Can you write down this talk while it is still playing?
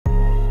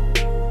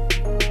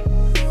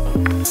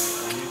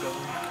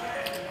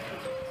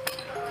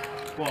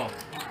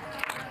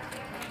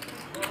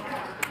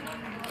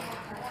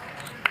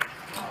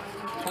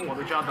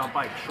拉到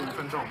bike 15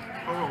分钟，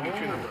很容易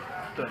去那个。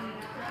对。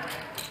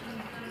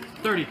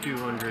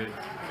3200.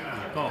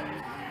 Call.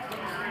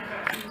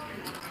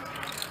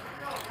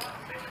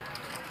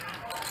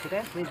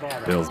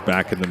 Bill's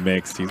back in the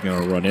mix. He's going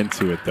to run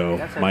into it, though.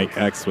 Mike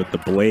X with the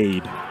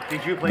blade.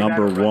 Did you play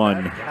number that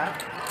 1. Yeah.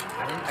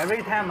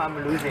 Every time I'm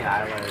losing,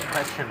 I will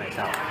question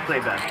myself. Play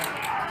that.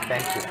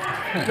 Thank you.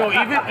 No,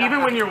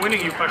 even when you're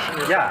winning, you question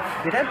yourself.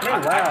 Yeah. Did I play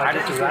well? I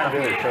just ran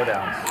really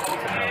showdowns.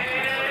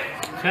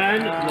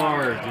 10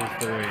 large is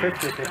the way.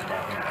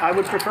 50-50. I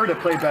would prefer to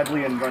play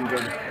badly and run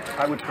good.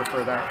 I would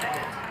prefer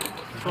that.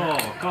 Call.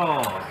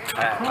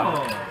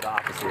 The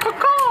opposite. You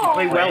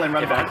play well and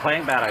run If bad. I'm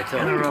playing bad, I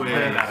tilt.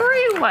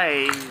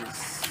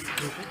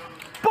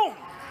 Boom!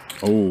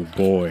 Oh,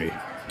 boy.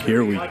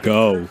 Here we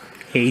go.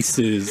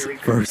 Aces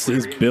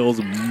versus Bill's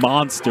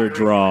monster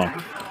draw.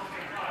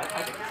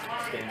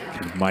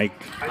 Can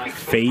Mike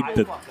fade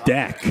the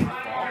deck?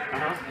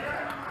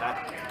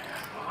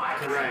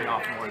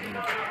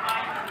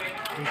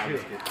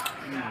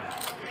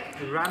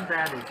 Run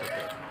bad is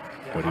okay.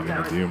 What are you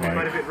going to do, But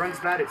Mike? if it runs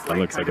bad, it's That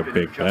looks like a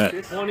big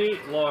bet. 20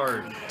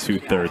 large.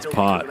 2/3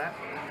 pot.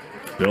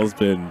 Bill's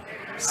been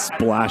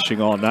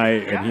splashing all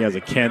night, and he has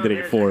a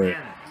candidate for it.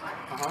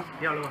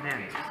 Yellow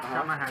hand.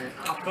 Someone had it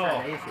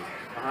upside aces.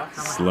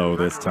 Slow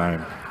this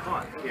time.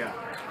 Yeah.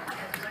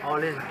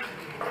 All in.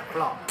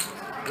 Flop.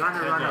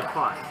 Runner,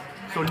 pot.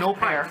 So no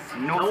pair.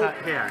 No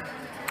pair.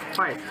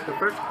 Twice. The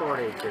first board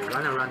is the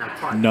runner,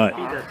 pot. Nut.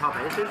 Beat the top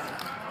aces.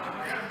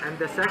 And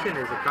the second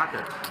is a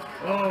gutter.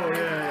 Oh,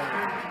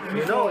 yeah.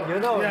 You know what, who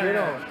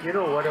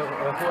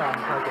I'm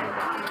talking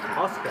about.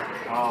 Oscar.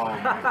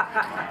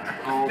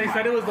 They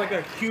said it was like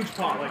a huge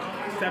pot, like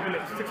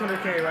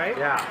 600K, right?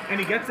 Yeah. And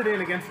he gets it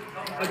in against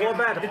 4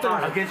 bad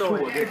pot. Against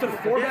who? It's a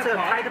 4 It's bet a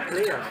pot. tight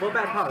player. 4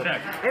 bad pot.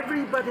 Check.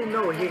 Everybody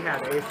know he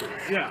had aces.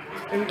 Yeah.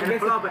 And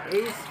flop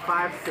ace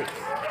 5-6.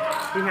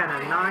 He had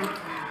a 9,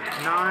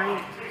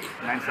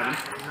 9-7.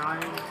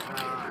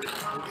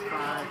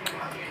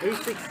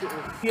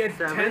 8-6, He had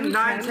 7, 10,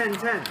 9, 10,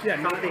 10,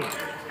 Yeah, something.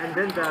 And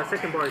then the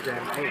second board is an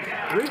 8.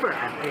 River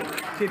and 8.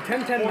 He had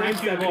 10, 10, 9,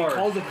 7. He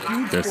calls a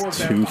huge There's 4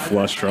 bet. 2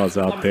 flush draws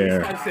out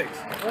there. 5, 6.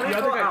 The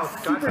other guy,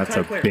 super That's a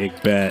tight player.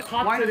 big bet.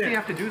 Why does he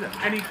have to do that?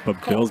 And he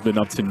But Bill's been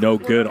up to no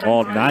good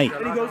all night.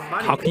 And he goes,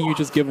 How can you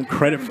just give him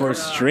credit for a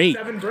straight?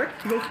 7 brick.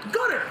 He goes,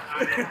 gutter.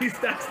 He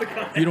stacks the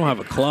card. You don't have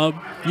a club.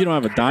 You don't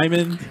have a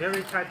diamond.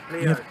 Very tight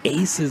player. You have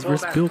aces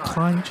versus Bill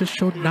Klein. He just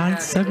showed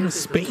 9-7 of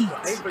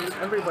spades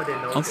Everybody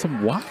knows. on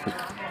some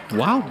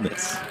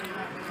wildness.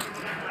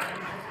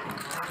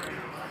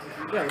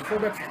 Yeah, the 4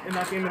 bets in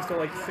that game is still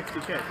like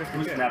 60K,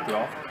 50K. Snapped it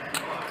off.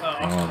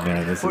 Oh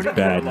man, this is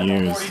bad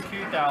news.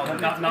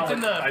 42,000. It's in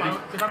the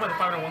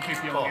 501K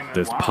PL game.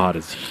 This pot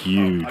is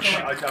huge.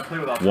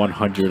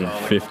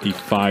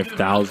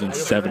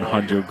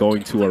 155,700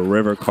 going to a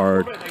river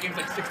card. That game's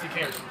like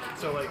 60K or something.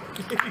 So like,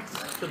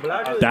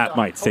 That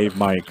might save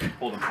Mike.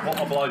 Hold him.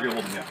 I'll Bellagio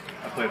hold him, yeah.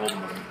 I played hold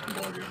him with him in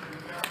Bellagio.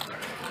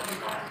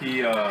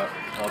 He, I'll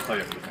tell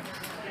you after this one.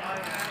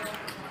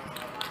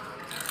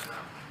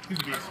 he's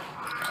a beast.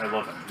 I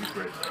love him. He's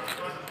great.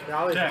 They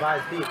always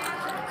buy deep.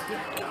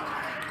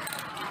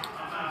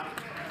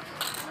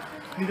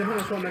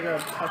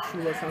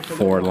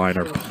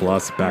 Four-liner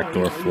plus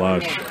backdoor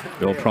flush.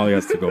 Bill probably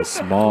has to go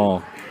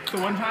small. So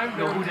one time,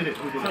 no, who did it?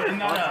 So in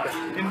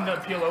the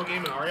PLO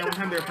game in Aria, one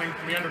time they were playing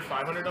 300,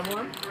 500 double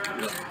M.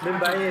 Min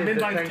buy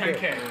is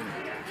 10K.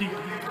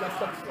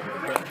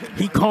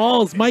 He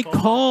calls. Mike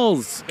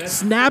calls.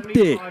 Snapped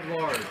it.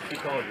 He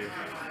called you.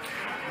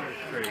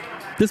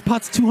 This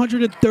pot's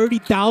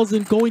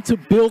 230,000 going to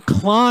Bill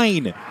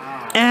Klein.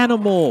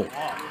 Animal.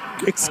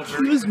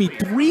 Excuse me,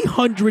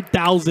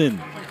 300,000.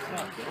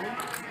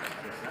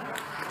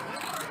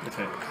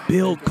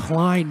 Bill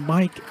Klein,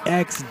 Mike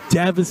X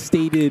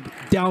devastated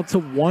down to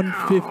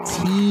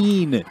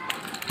 115.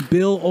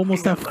 Bill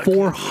almost at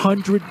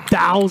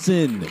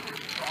 400,000.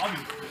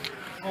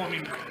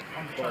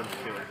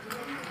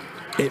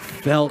 It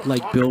felt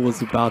like Bill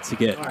was about to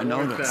get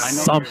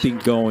something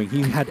going.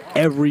 He had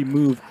every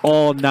move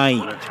all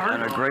night,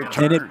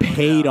 and it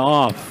paid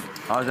off.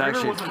 I was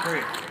actually,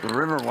 the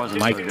river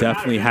wasn't. Mike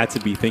definitely had to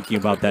be thinking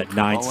about that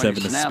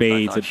 9-7 of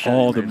spades and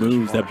all the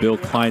moves that Bill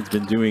Klein's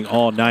been doing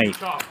all night,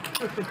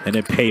 and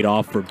it paid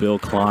off for Bill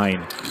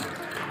Klein.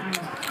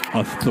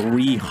 A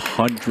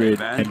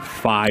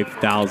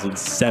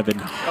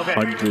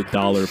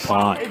 $305,700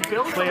 pot.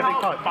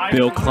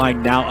 Bill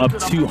Klein now up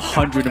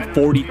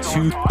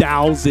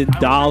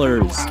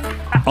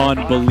 $242,000.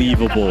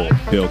 Unbelievable,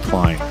 Bill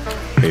Klein,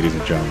 ladies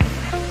and gentlemen.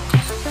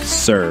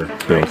 Sir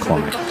Bill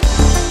Klein.